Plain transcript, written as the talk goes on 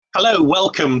Hello,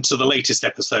 welcome to the latest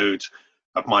episode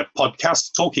of my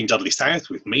podcast, Talking Dudley South,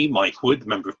 with me, Mike Wood,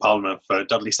 Member of Parliament for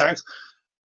Dudley South.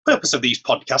 The purpose of these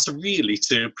podcasts are really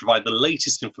to provide the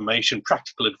latest information,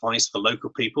 practical advice for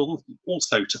local people,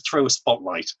 also to throw a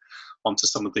spotlight onto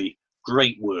some of the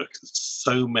great work that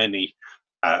so many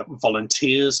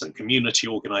volunteers and community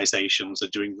organisations are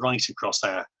doing right across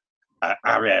our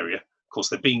area. Of course,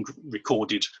 they're being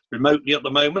recorded remotely at the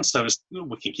moment, so as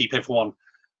we can keep everyone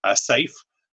safe.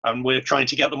 And we're trying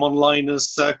to get them online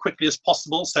as quickly as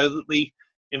possible so that the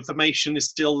information is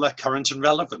still current and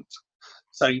relevant.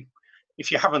 So if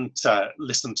you haven't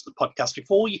listened to the podcast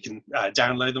before, you can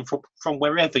download them from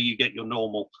wherever you get your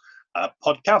normal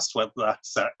podcasts, whether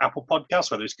that's Apple Podcasts,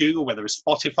 whether it's Google, whether it's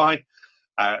Spotify,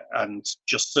 and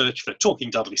just search for Talking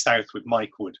Dudley South with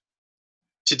Mike Wood.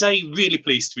 Today, really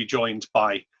pleased to be joined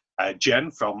by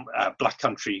Jen from Black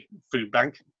Country Food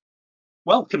Bank.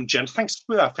 Welcome, Jen. Thanks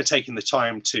for taking the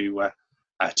time to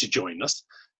join us.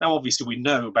 Now, obviously, we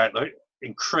know about the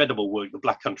incredible work the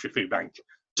Black Country Food Bank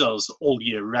does all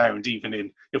year round, even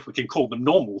in, if we can call them,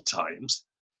 normal times.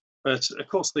 But, of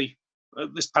course,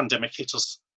 this pandemic hit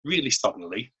us really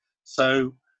suddenly.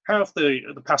 So how have the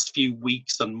past few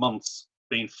weeks and months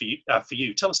been for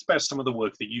you? Tell us about some of the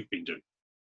work that you've been doing.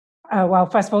 Well,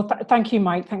 first of all, thank you,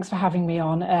 Mike. Thanks for having me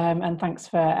on, and thanks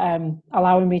for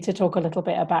allowing me to talk a little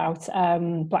bit about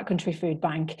Black Country Food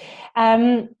Bank.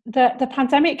 The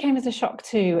pandemic came as a shock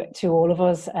to all of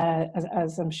us,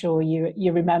 as I'm sure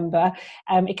you remember.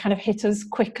 It kind of hit us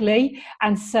quickly,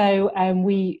 and so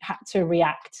we had to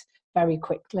react very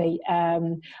quickly.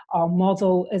 Our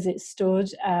model as it stood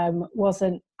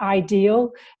wasn't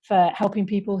ideal for helping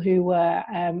people who were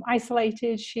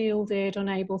isolated, shielded,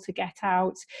 unable to get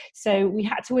out. So we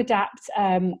had to adapt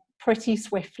pretty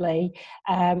swiftly,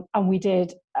 and we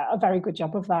did a very good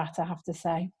job of that, I have to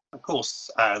say. Of course,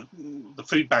 the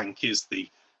food bank is the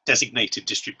designated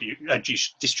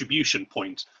distribution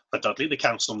point for Dudley. The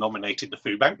council nominated the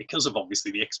food bank because of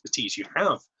obviously the expertise you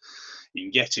have in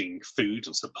getting food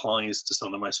and supplies to some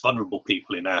of the most vulnerable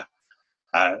people in our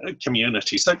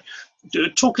community. So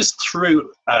talk us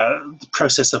through the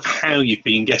process of how you've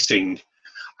been getting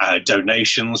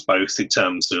donations, both in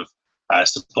terms of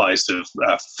supplies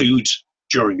of food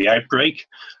during the outbreak,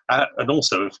 and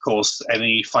also, of course,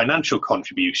 any financial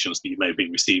contributions that you may be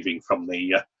receiving from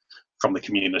the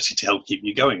community to help keep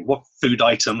you going. What food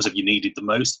items have you needed the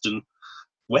most, and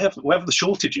where have the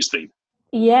shortages been?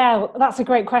 Yeah, that's a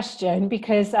great question,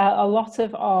 because a lot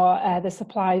of the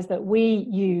supplies that we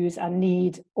use and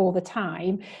need all the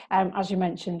time, as you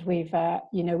mentioned, we've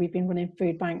been running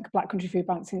Black Country Food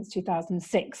Bank since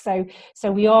 2006, so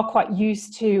we are quite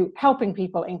used to helping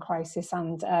people in crisis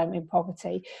and in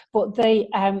poverty. But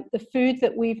the food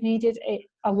that we've needed,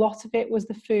 a lot of it was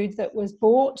the food that was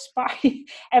bought by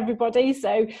everybody.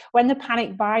 So when the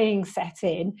panic buying set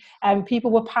in,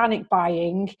 people were panic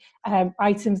buying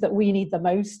items that we need the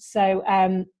most. So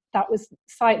that was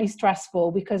slightly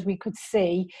stressful, because we could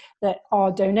see that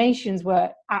our donations were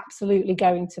absolutely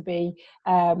going to be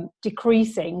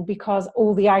decreasing because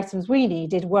all the items we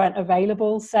needed weren't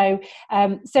available. So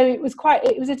it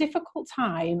was a difficult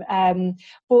time,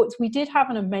 but we did have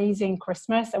an amazing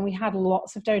Christmas, and we had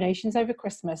lots of donations over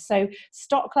Christmas. So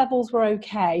stock levels were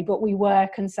okay, but we were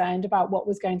concerned about what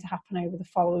was going to happen over the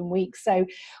following week. So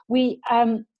we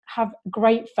have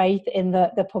great faith in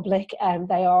the public.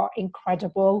 They are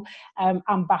incredible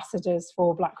ambassadors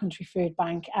for Black Country Food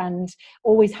Bank, and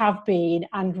always have been,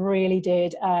 and really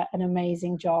did an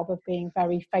amazing job of being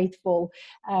very faithful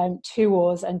to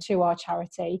us and to our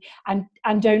charity,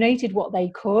 and donated what they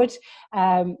could.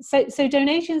 So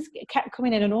donations kept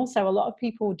coming in, and also a lot of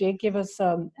people did give us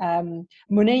some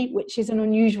money, which is an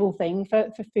unusual thing for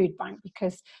Food Bank,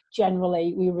 because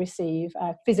generally we receive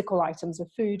physical items of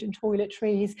food and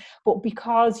toiletries. But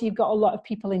because you've got a lot of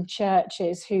people in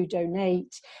churches who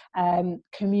donate,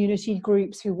 community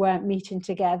groups who weren't meeting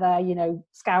together,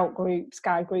 scout groups,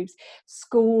 guide groups,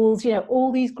 schools,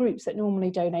 all these groups that normally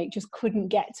donate just couldn't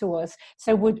get to us.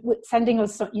 So we're sending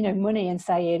us, money and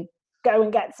saying, go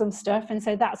and get some stuff. And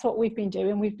so that's what we've been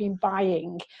doing. We've been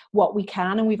buying what we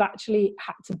can, and we've actually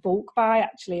had to bulk buy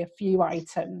a few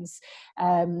items,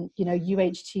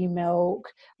 UHT milk,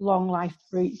 long life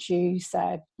fruit juice,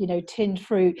 tinned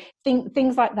fruit,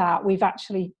 things like that. We've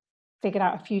actually figured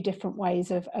out a few different ways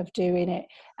of doing it,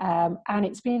 and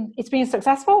it's been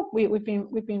successful. We've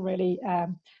been really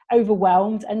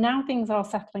overwhelmed, and now things are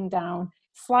settling down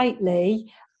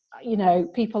slightly. you know,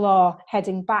 people are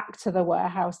heading back to the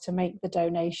warehouse to make the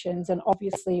donations, and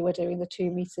obviously we're doing the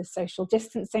 2 meters social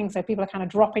distancing, so people are kind of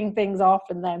dropping things off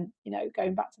and then, you know,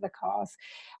 going back to the cars.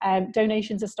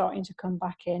 Donations are starting to come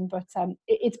back in, but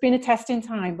it's been a testing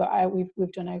time, but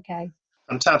we've done okay.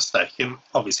 Fantastic. And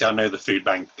obviously I know the food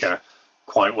bank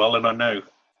quite well, and I know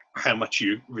how much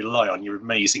you rely on your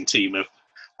amazing team of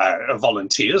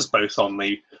volunteers, both on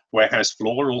the warehouse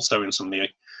floor, also in some of the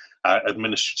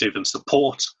administrative and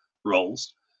support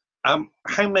roles.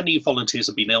 How many volunteers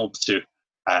have been able to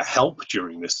help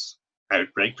during this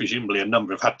outbreak? Presumably a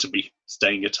number have had to be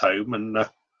staying at home, and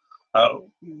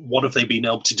what have they been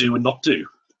able to do and not do?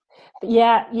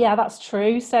 Yeah, that's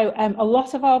true. So a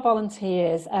lot of our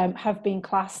volunteers have been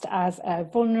classed as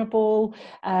vulnerable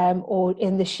or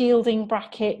in the shielding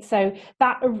bracket. So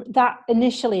that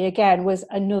initially, again, was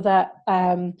another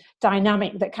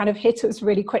dynamic that kind of hit us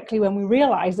really quickly when we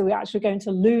realised that we were actually going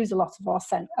to lose a lot of our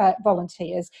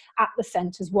volunteers at the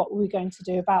centres. What were we going to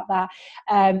do about that?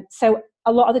 So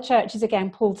a lot of the churches,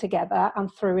 again, pulled together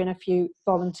and threw in a few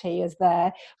volunteers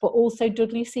there, but also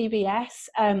Dudley CVS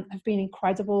have been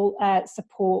incredible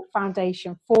support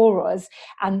foundation for us,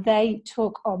 and they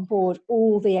took on board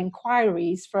all the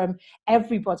inquiries from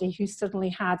everybody who suddenly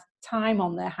had time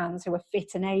on their hands, who were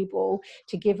fit and able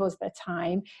to give us their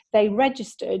time. They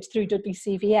registered through Dudley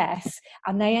CVS,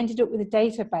 and they ended up with a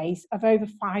database of over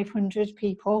 500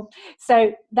 people.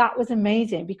 So that was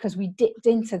amazing, because we dipped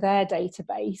into their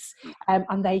database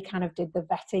and they kind of did the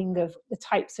vetting of the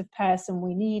types of person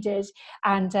we needed,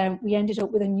 and we ended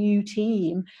up with a new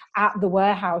team at the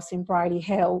warehouse in Briley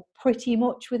Hill pretty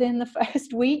much within the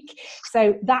first week.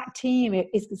 So that team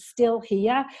is still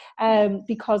here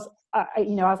because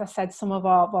you know, as I said, some of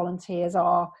our volunteers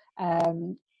are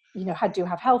you know, do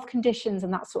have health conditions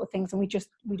and that sort of things, and we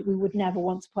would never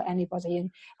want to put anybody in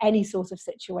any sort of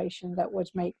situation that would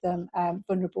make them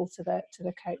vulnerable to the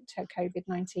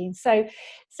COVID-19. So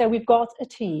we've got a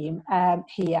team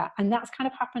here, and that's kind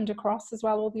of happened across as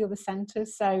well, all the other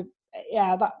centres. So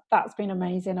yeah, that's been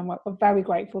amazing, and we're very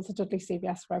grateful to Dudley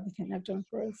CVS for everything they've done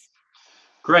for us.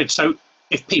 Great. So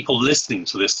if people listening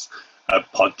to this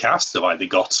podcast have either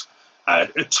got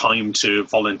time to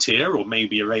volunteer, or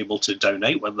maybe are able to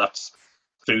donate, whether that's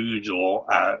food or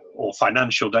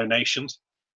financial donations,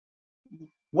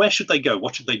 where should they go?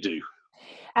 What should they do?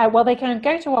 Well, they can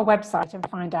go to our website and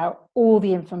find out all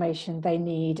the information they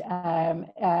need.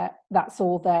 That's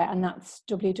all there, and that's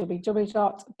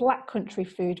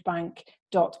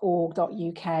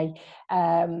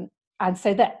www.blackcountryfoodbank.org.uk. And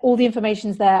so that all the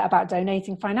information's there about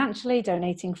donating financially,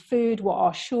 donating food, what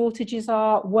our shortages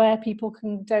are, where people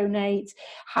can donate,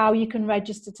 how you can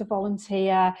register to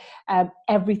volunteer.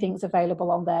 Everything's available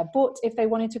on there. But if they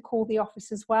wanted to call the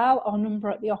office as well, our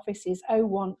number at the office is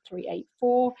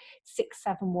 01384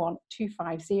 671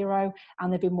 250,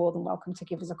 and they'd be more than welcome to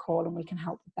give us a call, and we can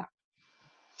help with that.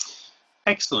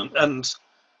 Excellent. And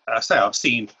say I've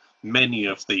seen many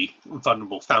of the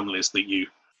vulnerable families that you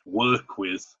work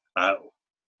with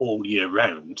all year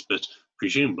round, but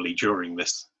presumably during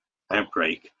this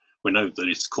outbreak, we know that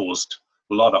it's caused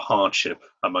a lot of hardship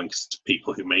amongst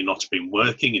people who may not have been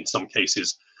working. In some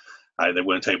cases, they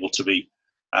weren't able to be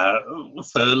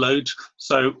furloughed.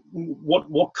 So,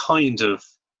 what kind of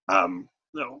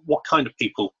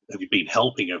people have you been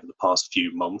helping over the past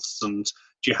few months? And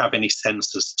do you have any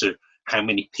sense as to how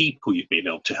many people you've been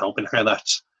able to help, and how that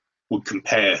would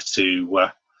compare to,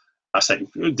 I say,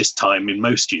 this time in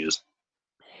most years?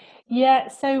 Yeah,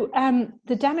 so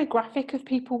the demographic of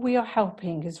people we are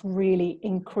helping has really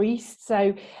increased.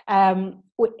 So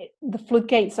the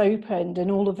floodgates opened,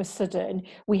 and all of a sudden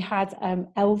we had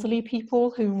elderly people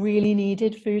who really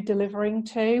needed food delivering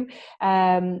to,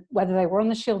 whether they were on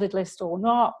the shielded list or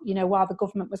not. You know, while the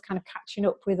government was kind of catching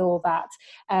up with all that,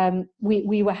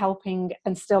 we were helping,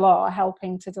 and still are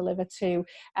helping, to deliver to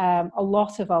a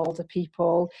lot of older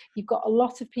people. You've got a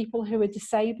lot of people who are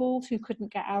disabled who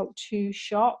couldn't get out to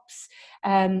shops.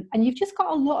 And you've just got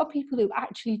a lot of people who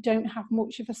actually don't have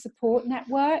much of a support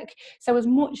network. So as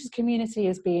much as community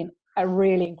has been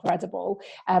really incredible,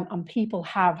 and people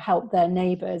have helped their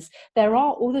neighbours, there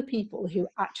are other people who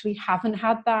actually haven't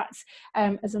had that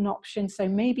as an option. So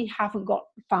maybe haven't got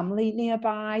family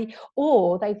nearby,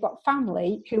 or they've got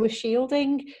family who are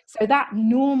shielding. So that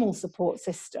normal support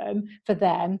system for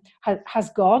them has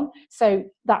gone. So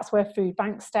that's where Food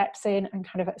Bank steps in and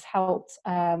kind of has helped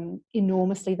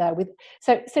enormously there.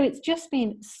 So it's just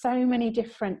been so many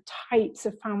different types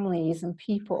of families and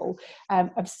people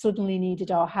have suddenly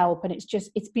needed our help. help, and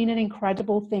it's been an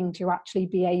incredible thing to actually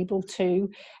be able to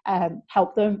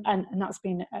help them, and that's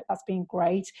been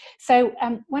great. So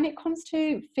when it comes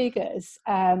to figures,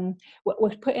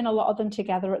 we're putting a lot of them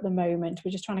together at the moment.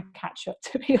 We're just trying to catch up,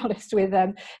 to be honest, with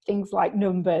things like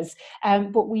numbers,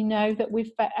 but we know that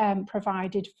we've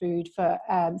provided food for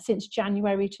since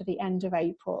January to the end of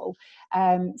April,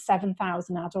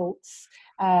 7,000 adults,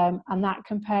 and that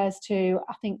compares to,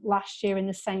 I think, last year in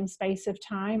the same space of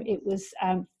time it was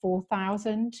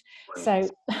 4,000. So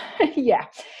yeah,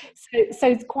 so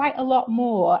it's quite a lot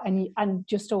more, and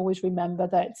just always remember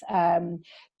that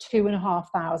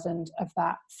 2,500 of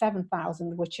that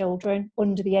 7,000 were children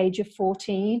under the age of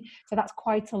 14. So that's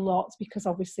quite a lot, because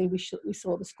obviously we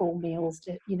saw the school meals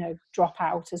drop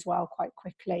out as well quite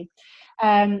quickly.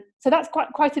 So that's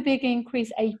quite a big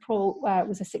increase. April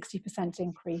was a 60%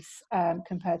 increase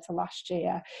compared to last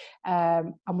year,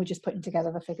 and we're just putting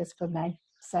together the figures for May.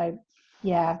 So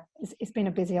yeah, it's been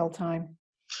a busy old time.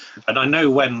 And I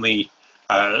know when the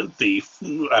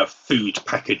food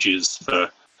packages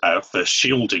for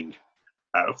shielding,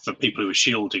 for people who are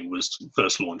shielding, was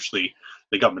first launched,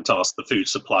 the government asked the food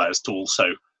suppliers to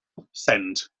also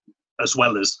send, as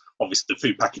well as obviously the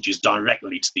food packages,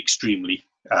 directly to the extremely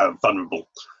vulnerable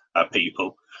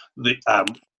people. They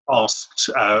asked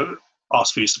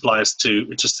food suppliers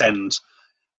to send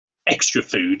extra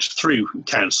food through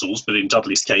councils, but in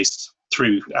Dudley's case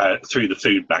through the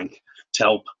food bank, to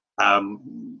help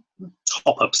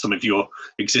top up some of your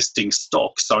existing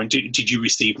stocks. So did you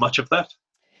receive much of that?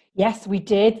 Yes, we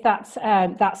did. That's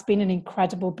been an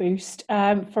incredible boost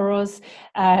for us,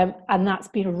 and that's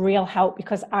been a real help,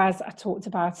 because, as I talked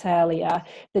about earlier,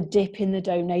 the dip in the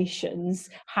donations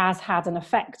has had an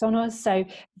effect on us. So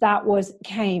that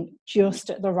came just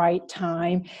at the right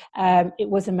time. It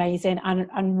was amazing,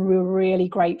 and we're really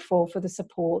grateful for the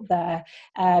support there.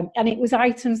 And it was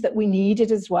items that we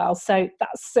needed as well. So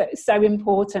that's so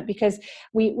important, because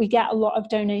we get a lot of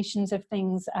donations of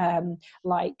things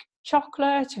like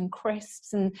chocolate and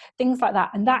crisps and things like that,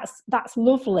 and that's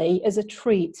lovely as a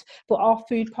treat, but our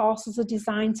food parcels are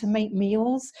designed to make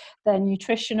meals. They're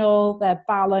nutritional, they're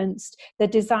balanced, they're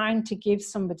designed to give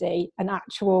somebody an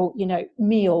actual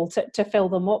meal to fill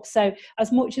them up. So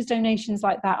as much as donations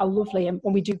like that are lovely, and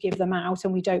we do give them out,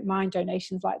 and we don't mind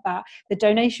donations like that, the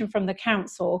donation from the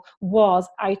council was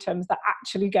items that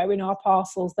actually go in our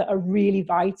parcels that are really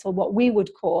vital, what we would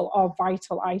call our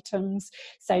vital items.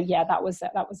 So yeah, that was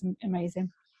amazing.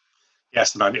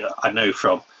 Yes, and I know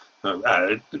from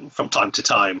time to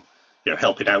time,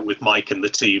 helping out with Mike and the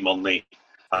team on the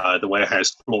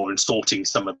warehouse floor and sorting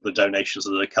some of the donations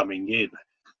that are coming in,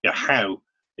 how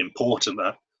important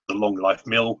that the long life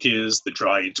milk is, the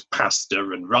dried pasta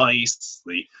and rice,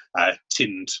 the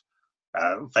tinned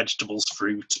vegetables,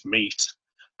 fruit, meat,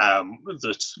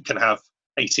 that can have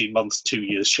 18 months, 2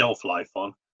 years shelf life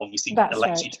on. Obviously,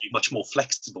 allows you to be much more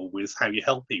flexible with how you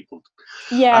help people.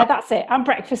 Yeah, that's it. And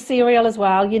breakfast cereal as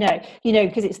well,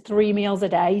 because it's 3 meals a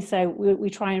day. So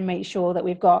we try and make sure that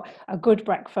we've got a good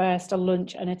breakfast, a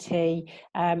lunch and a tea,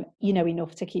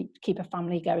 enough to keep a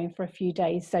family going for a few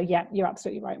days. So yeah, you're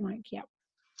absolutely right, Mike. Yeah.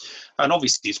 And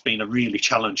obviously it's been a really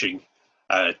challenging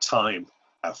time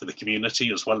for the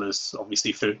community, as well as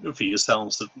obviously for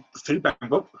yourselves, the food bank.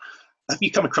 But have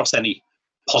you come across any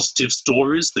positive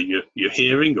stories that you're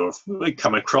hearing, or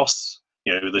come across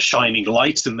the shining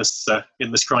light in this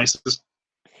crisis?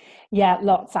 Yeah,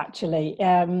 lots actually.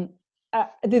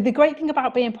 The great thing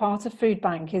about being part of Food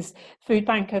Bank is Food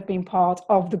Bank have been part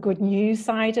of the good news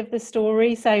side of the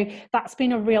story. So that's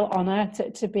been a real honour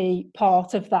to be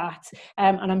part of that.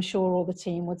 And I'm sure all the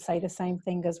team would say the same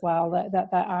thing as well, that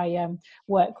I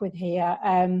work with here.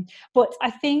 But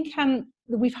I think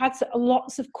we've had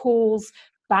lots of calls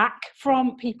back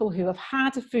from people who have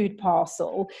had a food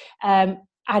parcel and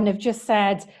have just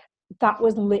said, that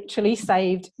was literally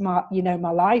saved my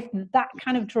life. That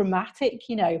kind of dramatic,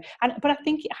 but I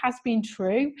think it has been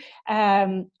true.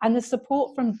 And the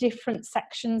support from different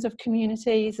sections of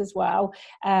communities as well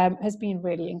has been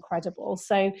really incredible.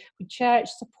 So with church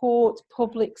support,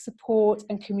 public support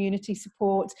and community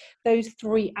support, those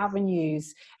 3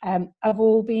 avenues have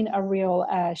all been a real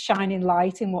shining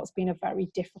light in what's been a very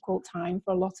difficult time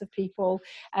for a lot of people.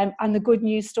 And the good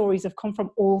news stories have come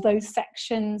from all those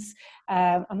sections,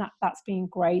 and that's been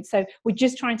great. So we're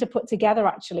just trying to put together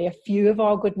actually a few of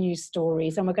our good news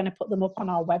stories, and we're going to put them up on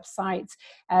our website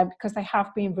because they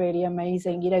have been really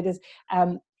amazing. There's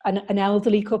an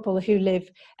elderly couple who live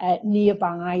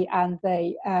nearby, and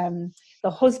the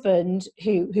husband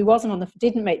who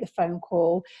didn't make the phone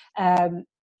call.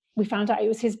 We found out it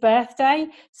was his birthday,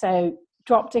 so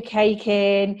dropped a cake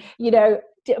in,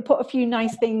 put a few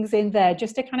nice things in there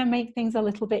just to kind of make things a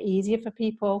little bit easier for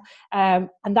people. And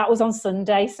that was on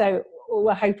Sunday, so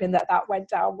we're hoping that went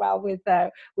down well with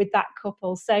that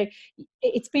couple. So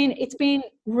it's been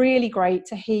really great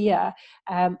to hear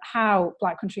how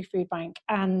Black Country Food Bank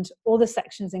and all the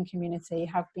sections in community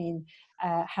have been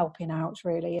helping out,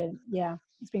 really. And yeah,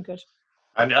 it's been good.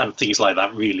 And things like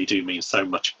that really do mean so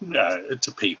much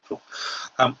to people.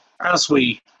 As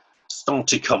we start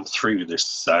to come through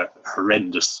this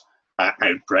horrendous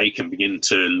outbreak and begin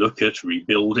to look at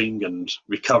rebuilding and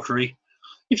recovery,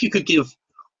 if you could give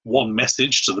one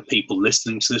message to the people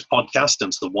listening to this podcast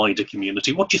and to the wider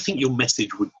community, what do you think your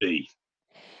message would be?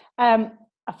 From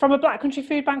a Black Country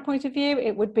Food Bank point of view,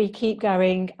 it would be keep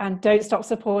going and don't stop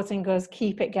supporting us,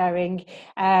 keep it going.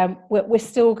 We're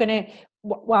still going to,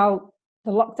 while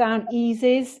the lockdown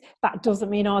eases, that doesn't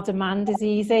mean our demand is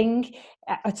easing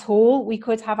at all. We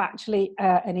could have actually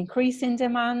an increase in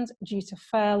demand due to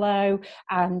furlough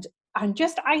and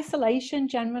just isolation.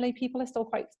 Generally, people are still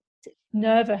quite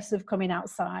nervous of coming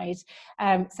outside,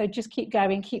 so just keep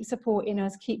going, keep supporting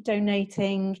us, keep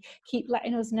donating, keep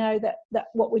letting us know that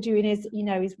what we're doing is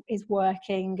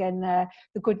working, and the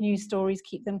good news stories,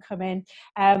 keep them coming.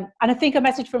 And I think a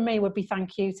message from me would be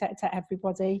thank you to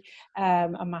everybody,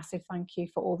 a massive thank you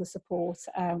for all the support,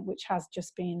 which has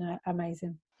just been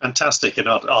amazing. Fantastic, and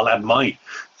I'll add my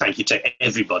thank you to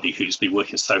everybody who's been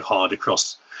working so hard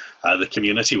across the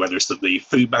community, whether it's at the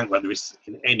food bank, whether it's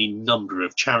in any number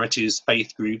of charities,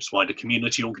 faith groups, wider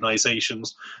community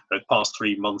organisations. The past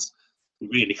 3 months, it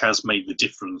really has made the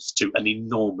difference to an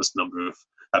enormous number of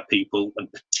people,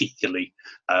 and particularly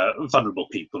vulnerable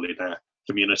people in our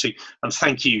community. And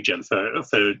thank you, Jen,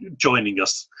 for joining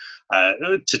us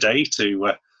today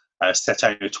to set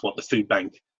out what the food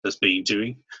bank has been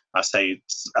doing. I say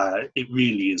it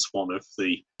really is one of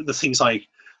the things I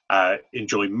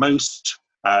enjoy most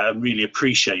and really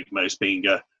appreciate most being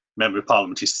a Member of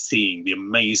Parliament, is seeing the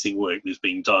amazing work that's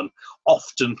being done,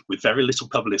 often with very little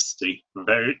publicity,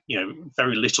 very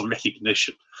little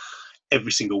recognition,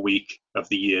 every single week of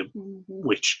the year,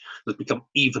 which has become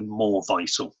even more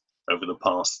vital over the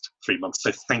past 3 months.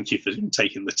 So thank you for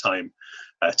taking the time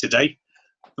today.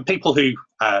 For people who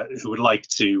would like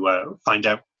to find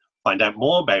out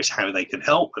more about how they can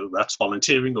help, whether that's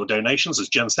volunteering or donations, as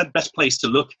Jen said, best place to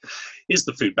look is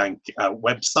the Food Bank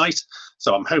website.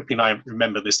 So I'm hoping I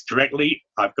remember this correctly.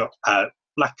 I've got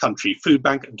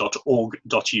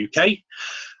blackcountryfoodbank.org.uk.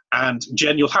 And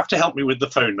Jen, you'll have to help me with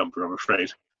the phone number, I'm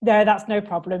afraid. No, that's no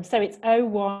problem. So it's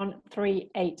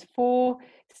 01384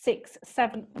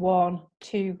 671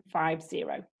 250.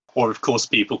 Or, of course,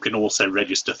 people can also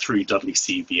register through Dudley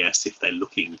CVS if they're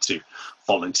looking to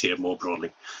volunteer more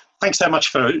broadly. Thanks so much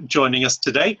for joining us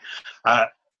today.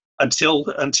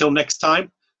 Until next time,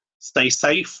 stay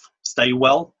safe, stay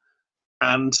well,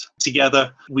 and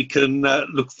together we can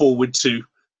look forward to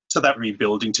that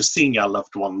rebuilding, to seeing our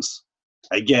loved ones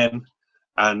again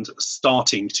and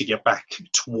starting to get back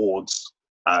towards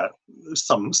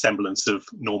some semblance of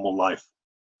normal life.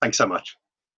 Thanks so much.